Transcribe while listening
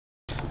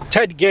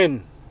Ted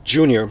Ginn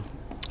Jr.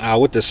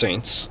 With the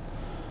Saints.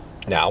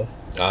 Now,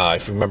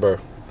 if you remember,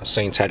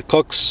 Saints had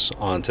Cooks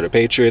onto the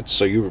Patriots,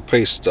 so you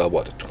replaced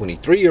what, a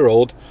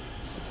 23-year-old,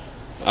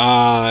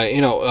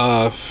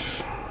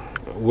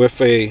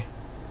 with a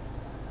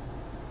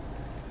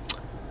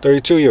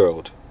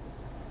 32-year-old.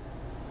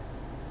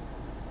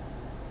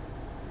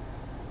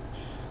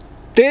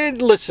 Did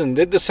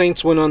the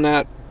Saints win on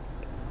that?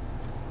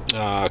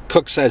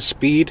 Cooks has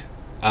speed,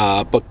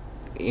 but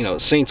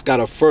Saints got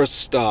a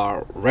first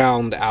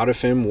round out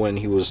of him when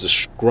he was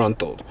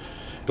disgruntled.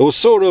 It was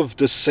sort of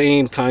the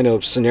same kind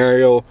of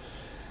scenario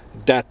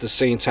that the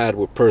Saints had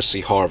with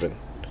Percy Harvin.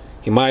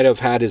 He might have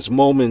had his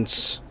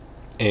moments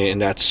in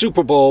that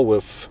Super Bowl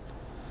with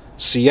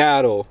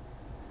Seattle,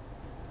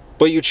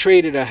 but you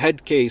traded a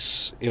head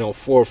case,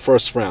 for a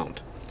first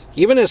round.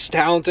 Even as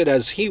talented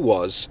as he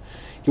was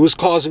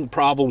causing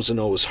problems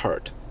and always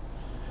hurt.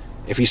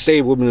 If he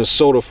stayed with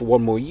Minnesota for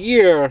one more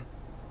year,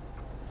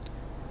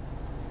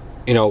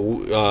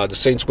 the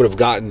Saints would have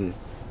gotten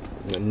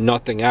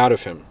nothing out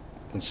of him.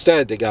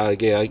 Instead, they got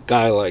a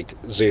guy like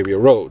Xavier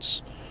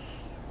Rhodes.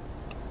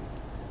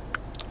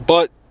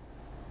 But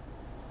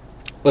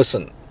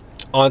listen,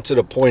 on to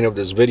the point of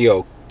this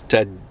video.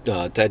 Ted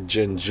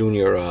Ginn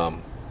Jr.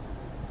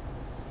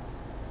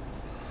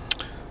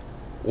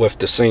 With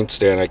the Saints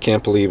there, and I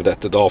can't believe that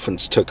the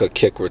Dolphins took a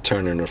kick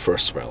return in the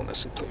first round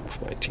as he played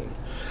with my team.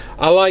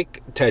 I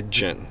like Ted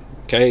Ginn.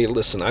 Okay,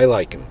 listen, I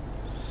like him.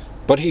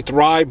 But he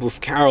thrived with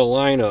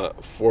Carolina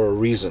for a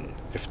reason,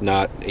 if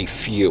not a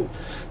few.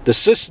 The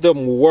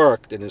system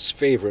worked in his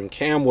favor, and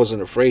Cam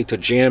wasn't afraid to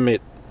jam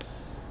it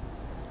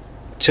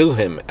to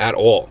him at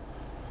all.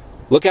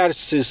 Look at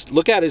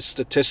his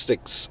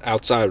statistics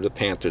outside of the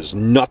Panthers.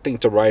 Nothing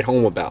to write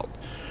home about.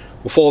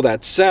 With all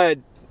that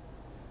said,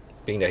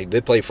 being that he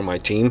did play for my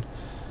team,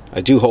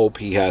 I do hope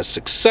he has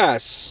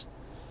success,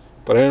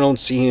 but I don't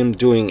see him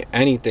doing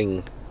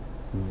anything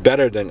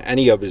better than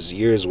any of his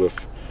years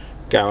with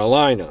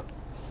Carolina.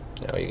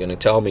 Now you're going to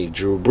tell me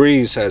Drew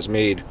Brees has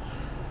made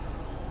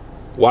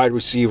wide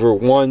receiver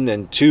 1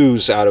 and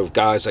 2s out of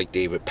guys like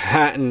David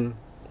Patton,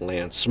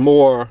 Lance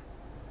Moore,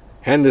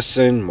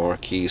 Henderson,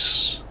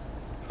 Marquise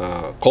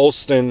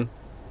Colston.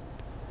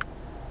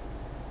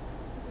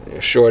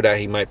 You're sure that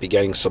he might be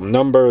getting some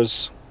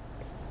numbers.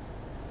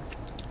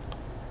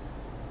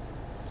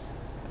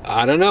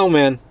 I don't know,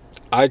 man.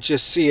 I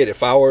just see it.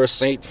 If I were a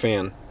Saint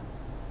fan,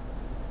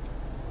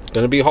 it's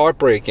going to be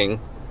heartbreaking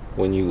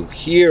when you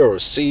hear or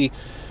see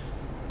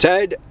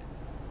Ted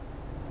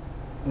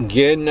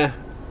Ginn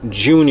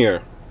Jr.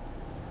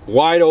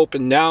 wide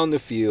open down the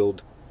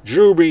field.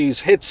 Drew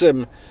Brees hits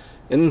him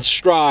in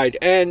stride,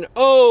 and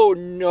oh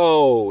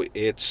no,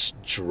 it's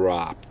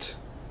dropped.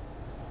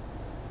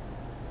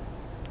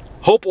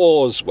 Hope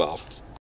all is well.